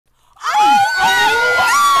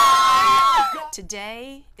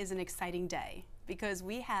Today is an exciting day because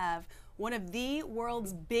we have one of the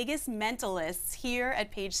world's biggest mentalists here at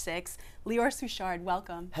Page 6, Lior Suchard.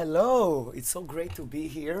 Welcome. Hello, it's so great to be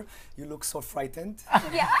here. You look so frightened.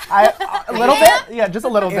 Yeah. A little bit? Yeah, just a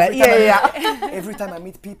little bit. Yeah. Every time I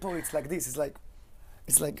meet people, it's like this.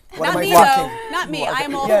 It's like, what Not am I me, walking? though. Not me.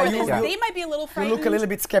 I'm all Yeah, for you- this. you- They might be a little You frightened. look a little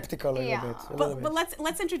bit skeptical, a Yeah. little bit. But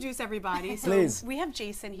let's introduce everybody. So Please. we have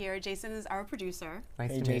Jason here. Jason is our producer. Nice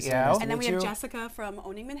Hey, to meet Jason, you. nice to And then we meet have you. Jessica from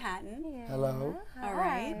Owning Manhattan. Hello. All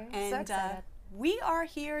right. So And excited. we are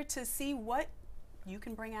here to see what you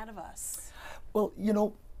can bring out of us. Well, you know,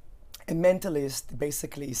 a mentalist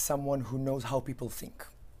basically is someone who knows how people think.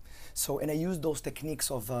 So, and I use those techniques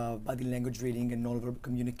of body language reading and nonverbal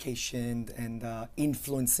communication and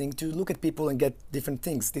influencing to look at people and get different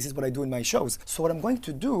things. This is what I do in my shows. So what I'm going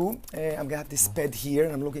to do, I'm gonna have this pad here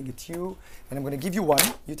and I'm looking at you and I'm gonna give you one.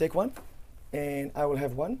 You take one and I will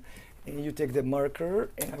have one. And you take the marker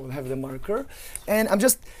and I will have the marker. And I'm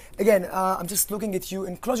just, again, I'm just looking at you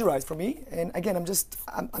and close your eyes for me. And again, I'm just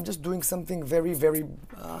doing something very, very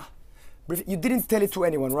brief. You didn't tell it to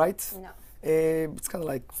anyone, right? No. It's kind of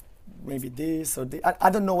like maybe this or this. I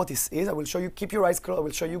don't know what this is. I will show you. Keep your eyes closed. I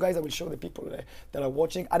will show you guys. I will show the people that are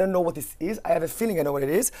watching. I don't know what this is. I have a feeling I know what it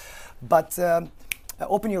is. But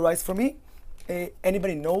open your eyes for me.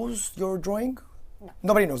 Anybody knows your drawing? No.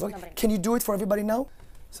 Nobody knows. Okay. Nobody. Can you do it for everybody now?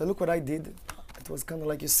 So look what I did. It was kind of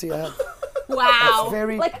like, you see, I have Wow.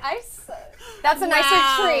 very... Like ice. That's a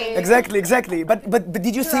nicer tree. Exactly. But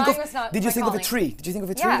did you think Drawing of was not did you think of a recalling. tree? Did you think of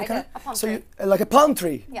a tree? Yeah, Like I did. A palm so tree. you like a palm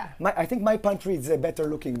tree? Yeah. I think my palm tree is better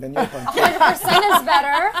looking than your palm tree. 100% is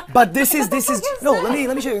better. But this is no.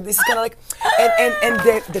 Let me show you. This is kind of like, and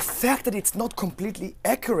the fact that it's not completely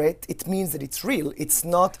accurate, it means that it's real. It's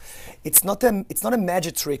not a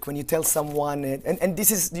magic trick when you tell someone. And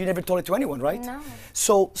this is, you never told it to anyone, right? No.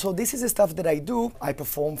 So this is the stuff that I do. I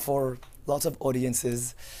perform for lots of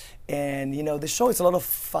audiences. And you know, the show is a lot of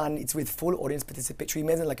fun. It's with full audience participation.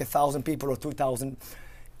 Imagine like 1,000 people or 2,000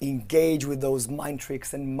 engage with those mind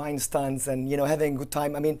tricks and mind stunts and, you know, having a good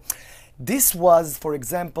time. I mean, this was, for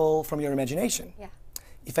example, from your imagination. Yeah.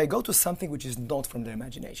 If I go to something which is not from their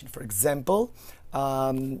imagination, for example,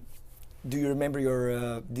 do you remember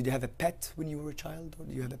did you have a pet when you were a child, or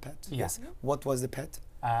do you have a pet? Yes. What was the pet?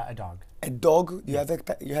 A dog. A dog? You have a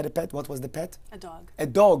pet? You had a pet? What was the pet? A dog. A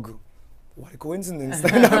dog. What a coincidence.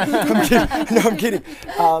 No, I'm kidding.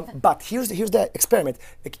 But here's the experiment.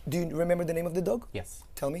 Like, do you remember the name of the dog? Yes.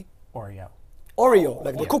 Tell me. Oreo. Oreo,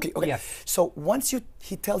 like the Yeah. cookie. Okay. Yes. So once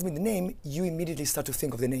he tells me the name, you immediately start to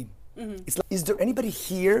think of the name. Mm-hmm. It's like, is there anybody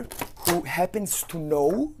here who happens to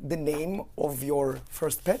know the name of your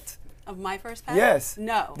first pet? Of my first pet? Yes.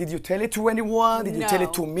 No. Did you tell it to anyone? Did you tell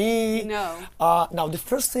it to me? No. Now the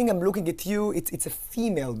first thing I'm looking at you, it's a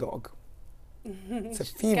female dog. It's a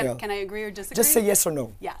female. Can I agree or disagree? Just say yes or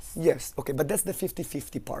no. Yes. Yes. Okay, but that's the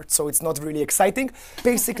 50-50 part, so it's not really exciting.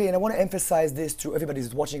 Basically, and I want to emphasize this to everybody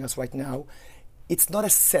who's watching us right now, it's not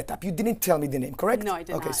a setup. You didn't tell me the name, correct? No, I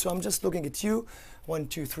did Okay, not. so I'm just looking at you. 1,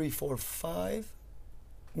 2, 3, 4, 5.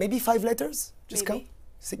 Maybe 5 letters? Just Maybe. count.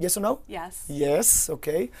 Say yes or no? Yes. Yes,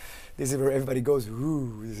 okay. This is where everybody goes,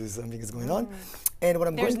 ooh, this is something is going on. And what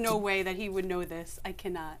I'm There's going no to... way that he would know this. I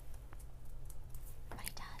cannot.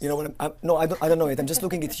 You know what? No, I don't know it. I'm just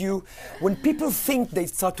looking at you. When people think, they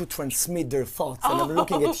start to transmit their thoughts, and I'm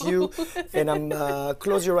looking at you, and I'm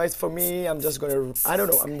close your eyes for me. I'm just gonna. I don't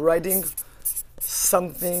know. I'm writing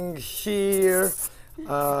something here.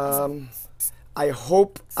 I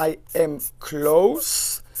hope I am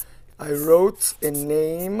close. I wrote a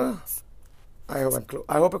name. I hope I'm close.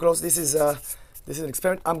 I hope I'm close. This is an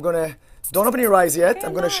experiment. I'm gonna. Don't open your eyes yet. Okay,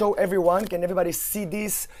 I'm going to show everyone. Can everybody see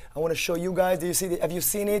this? I want to show you guys. Do you see it? Have you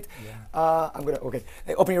seen it? Yeah. I'm going to, okay.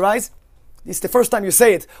 Hey, open your eyes. It's the first time you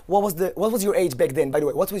say it. What was your age back then, by the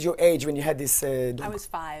way? What was your age when you had this dog? I was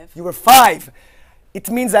 5. You were 5. It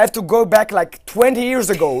means I have to go back like 20 years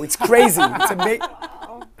ago. It's crazy. It's amazing.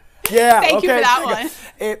 Yeah, Thank okay. you for that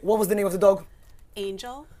one. What was the name of the dog?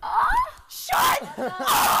 Angel?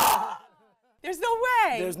 Shut! There's no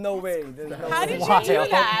way. There's no way. There's no How way. did you Wild. do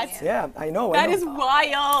that? Yeah, I know. That I know. is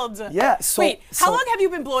wild. Yeah, so... Wait, how so- long have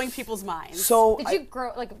you been blowing people's minds? So Did I- you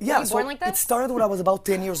grow, like, were Yeah, you so born like it this? started when I was about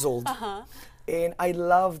 10 years old. Uh-huh. And I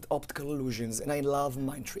loved optical illusions, and I love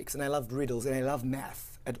mind tricks, and I loved riddles, and I love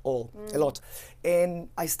math a lot. And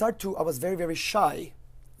I was very, very shy.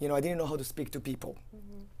 You know, I didn't know how to speak to people.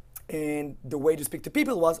 And the way to speak to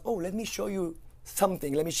people was, oh, let me show you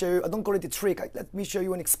something. Let me show you, I don't call it a trick, let me show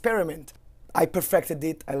you an experiment. I perfected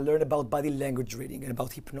it. I learned about body language reading and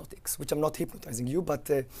about hypnotics, which I'm not hypnotizing you, but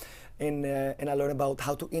and I learned about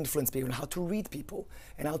how to influence people and how to read people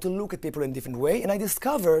and how to look at people in a different way. And I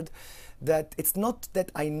discovered that it's not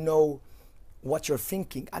that I know what you're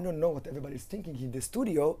thinking. I don't know what everybody's thinking in the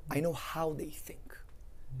studio. I know how they think.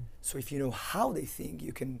 So if you know how they think,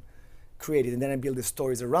 you can create it. And then I build the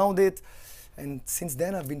stories around it. And since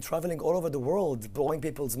then, I've been traveling all over the world, blowing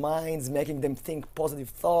people's minds, making them think positive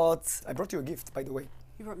thoughts. I brought you a gift, by the way.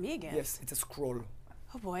 You brought me a gift? Yes, it's a scroll.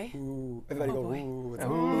 Oh boy. Ooh, everybody Oh go, boy. ooh.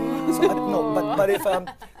 So, no, but if,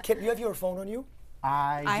 can you have your phone on you? I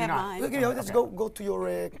I do have not. mine. Look, let's go to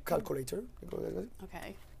your calculator.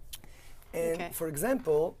 Okay. And Okay. for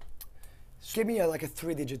example, give me like a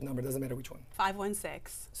 3-digit number, doesn't matter which one.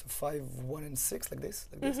 516. So 5, 1, and 6, like this,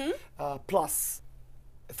 plus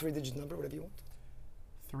a 3-digit number, whatever you want.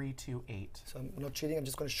 3, 2, 8. So I'm not cheating, I'm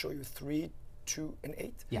just going to show you 3, 2, and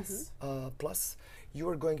 8. Yes. Plus, you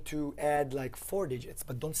are going to add like 4 digits,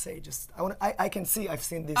 but don't say, just, I can see, I've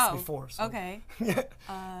seen this Oh, before. So okay. yeah,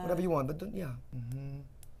 whatever you want, but don't, yeah.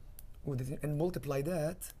 And multiply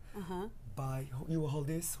that by, you hold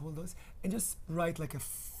this, and just write like a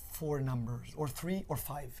 4 numbers, or 3 or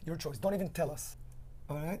 5, your choice. Don't even tell us.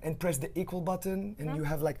 All right, and press the equal button, and you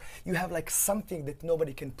have like something that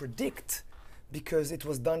nobody can predict, because it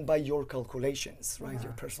was done by your calculations, right?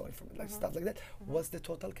 Your personal information, like stuff like that. What's the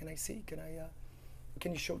total? Can I see?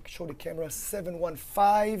 Can you show the camera?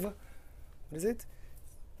 715. What is it?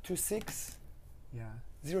 26 Yeah.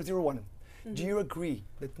 001. Do you agree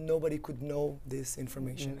that nobody could know this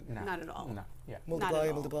information? No. Not at all. No. Yeah. Multiply,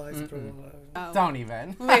 all. multiply. Oh. Don't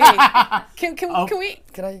even. Wait. Can we?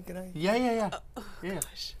 Can I? Yeah.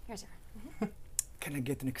 Here's your. Can I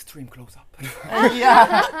get an extreme close-up?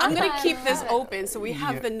 Yeah. I'm gonna keep this open so we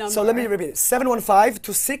have the number. So let me repeat it.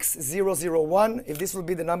 715-26001. If this will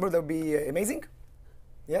be the number, that would be amazing.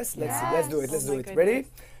 Yes? Let's do it. Let's Oh do my it. Ready?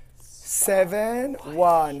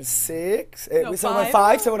 715. No,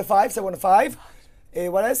 715.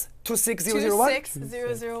 What else? 26001.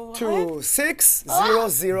 26001.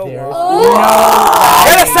 26001. Oh.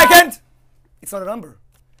 Wait a second. It's not a number.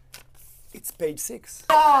 It's page 6.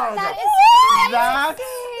 That is That's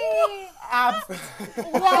I'm mind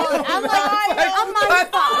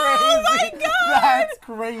fucked. Oh my God! That's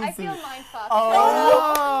crazy. I feel mind fucked.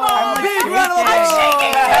 Oh, Big round of applause. I'm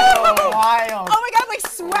shaking. That's wild. Oh my God, I'm like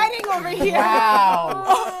sweating over here. Wow.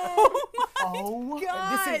 Oh my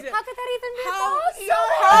God. This is- How could that even be How?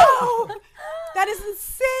 possible? That is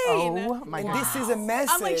insane. Oh my And God. this is a message.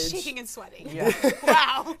 I'm like shaking and sweating. Yeah.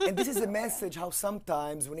 Wow. And this is a message how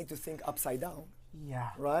sometimes we need to think upside down, Yeah.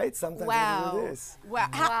 right? Sometimes Wow. we do this. Wow.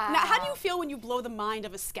 Now, how do you feel when you blow the mind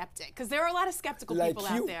of a skeptic? Because there are a lot of skeptical Like people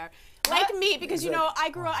you. out there. Like me, because you know, Exactly. I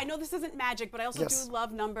grew up, I know this isn't magic, but I also Yes. do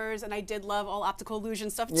love numbers, and I did love all optical illusion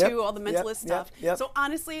stuff Yep, too, all the yep, mentalist yep, stuff. yep. So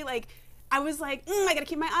honestly, like, I was like, I gotta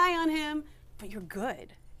keep my eye on him, but you're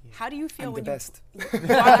good. How do you feel I'm the when best. you are the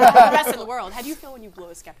best in the world? How do you feel when you blow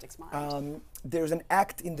a skeptic's mind? There's an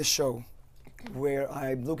act in the show where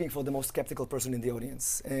I'm looking for the most skeptical person in the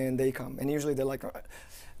audience, and they come, and usually they're like,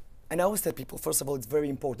 and I always tell people, first of all, it's very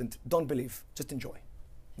important, don't believe, just enjoy.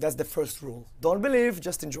 That's the first rule. Don't believe,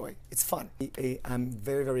 just enjoy. It's fun. I'm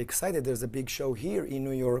very, very excited. There's a big show here in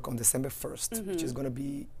New York on December 1st, which is going to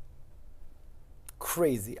be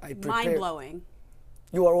crazy. Mind blowing.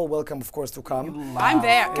 You are all welcome, of course, to come. I'm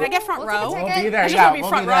there. Can I get front row? take a We'll ticket. be there. I just Yeah, wanna be we'll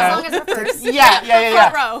front be row. there. As long as we're first. Yeah.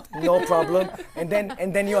 Front row. No problem. And then I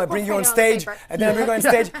bring you on put it on stage, paper. and then I bring you on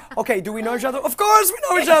stage. Okay, do we know each other? Of course we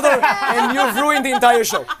know each other. And you've ruined the entire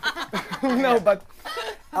show. No, but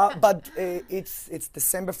it's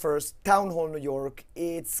December 1st, Town Hall, New York.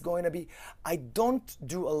 It's going to be. I don't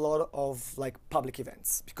do a lot of like public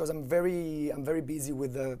events because I'm very busy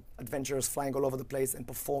with the adventures, flying all over the place and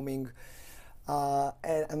performing.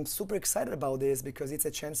 And I'm super excited about this because it's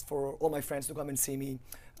a chance for all my friends to come and see me,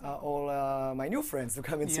 all my new friends to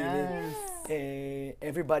come and see me,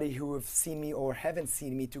 everybody who have seen me or haven't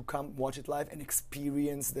seen me to come watch it live and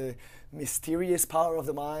experience the mysterious power of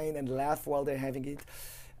the mind and laugh while they're having it.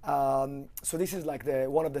 So this is like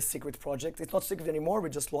one of the secret projects. It's not secret anymore, we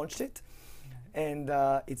just launched it. And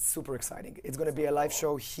it's super exciting. It's going to be a live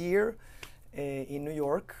show here in New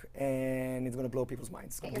York, and it's going to blow people's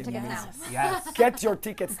minds. Get your tickets now. Yes. Get your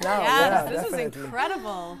tickets now. Yes, Yeah, this definitely. is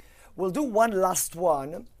incredible. We'll do one last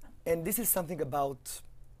one, and this is something about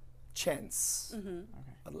chance,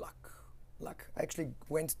 luck. I actually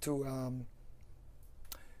went to.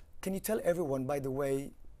 Can you tell everyone, by the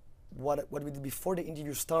way, what we did before the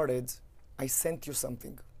interview started? I sent you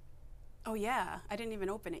something. Oh yeah, I didn't even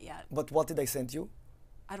open it yet. But what did I send you?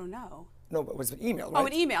 I don't know. No, but it was an email, right? Oh,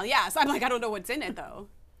 an email, yes. I'm like, I don't know what's in it though.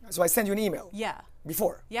 So I sent you an email. Yeah.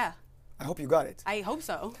 Before. Yeah. I hope you got it. I hope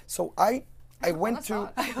so. So I went to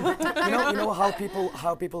you know how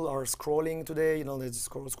people are scrolling today. You know, they just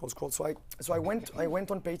scroll. So I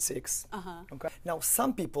went on page 6. Okay. Now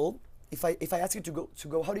some people, if I ask you to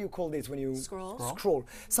go, how do you call this when you Scroll.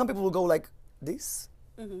 Some people will go like this.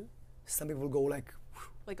 Some people will go like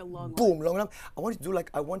Like a long boom, one. long enough. I want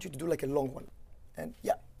you to do like a long one. And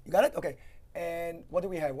yeah, you got it? Okay. And what do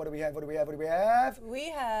we have? We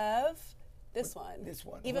have this one. This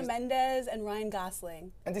one. Eva Who's- Mendes and Ryan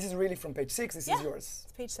Gosling. And this is really from page 6. This is yours.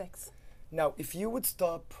 It's page 6. Now, if you would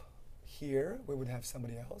stop here, we would have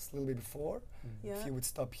somebody else. A little bit before. Yeah. If you would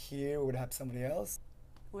stop here, we would have somebody else.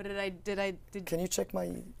 What did I Can you check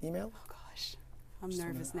my email? Oh gosh. I'm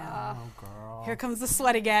nervous now. Oh, girl. Here comes the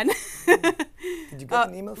sweat again. Did you get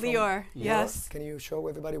an email from Lior? Yes. Can you show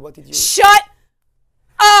everybody what did you? Shut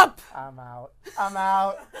up! I'm out. I'm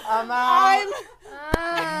out. I'm out.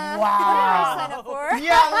 I'm Wow. Sign up for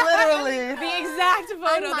Yeah, literally. the exact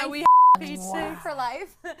photo my that we have page 6. for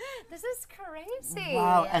life. This is crazy.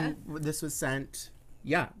 Wow. And this was sent.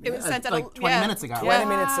 Yeah. It was sent at like 20 minutes ago. 20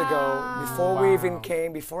 minutes ago, before we even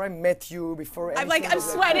came, before I met you, before I'm like, anything I'm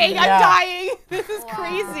was sweating, Yeah. I'm dying. This is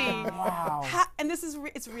crazy. Wow. And this is,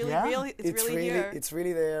 it's really Yeah. real, it's really here. It's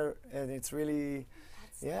really there, and it's really,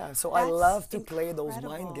 yeah. So I that's love to play those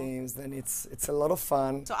incredible. mind games. Then it's a lot of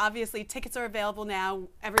fun. So obviously tickets are available now.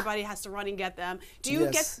 Everybody has to run and get them. Do you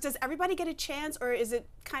Yes. does everybody get a chance, or is it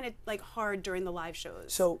kind of like hard during the live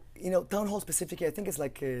shows? So, you know, town hall specifically, I think it's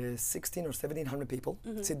like 16 or 1700 people.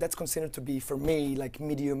 So that's considered to be, for me, like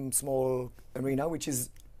medium, small arena, which is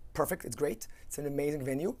perfect. It's great. It's an amazing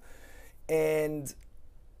venue. And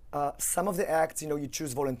some of the acts, you know, you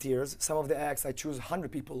choose volunteers. Some of the acts, I choose 100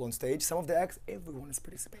 people on stage. Some of the acts, everyone is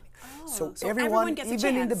participating. so everyone gets a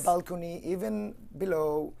even in the chance. balcony, even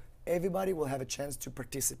below, everybody will have a chance to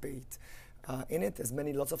participate in it. There's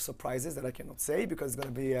lots of surprises that I cannot say because it's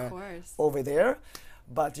going to be course. over there.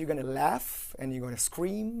 But you're going to laugh, and you're going to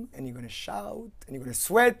scream, and you're going to shout, and you're going to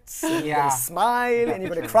sweat, and you're going Yeah. to smile, and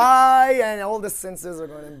you're going to cry, and all the senses are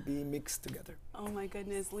going to be mixed together. Oh my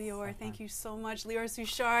goodness, Lior, thank you so much. Lior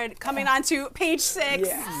Suchard coming on to page 6.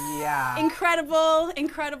 Yeah. Yeah. Incredible,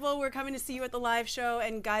 incredible. We're coming to see you at the live show.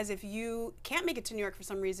 And guys, if you can't make it to New York for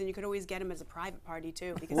some reason, you could always get him as a private party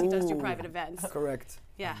too, because he does do Ooh. private events. Correct.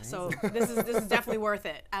 Yeah, so this is definitely worth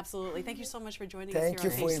it. Absolutely. Thank you so much for joining us Thank here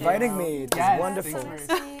you on for page 6. inviting me. It was Yes, wonderful. thanks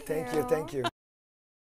Thank Thank you. Thank you.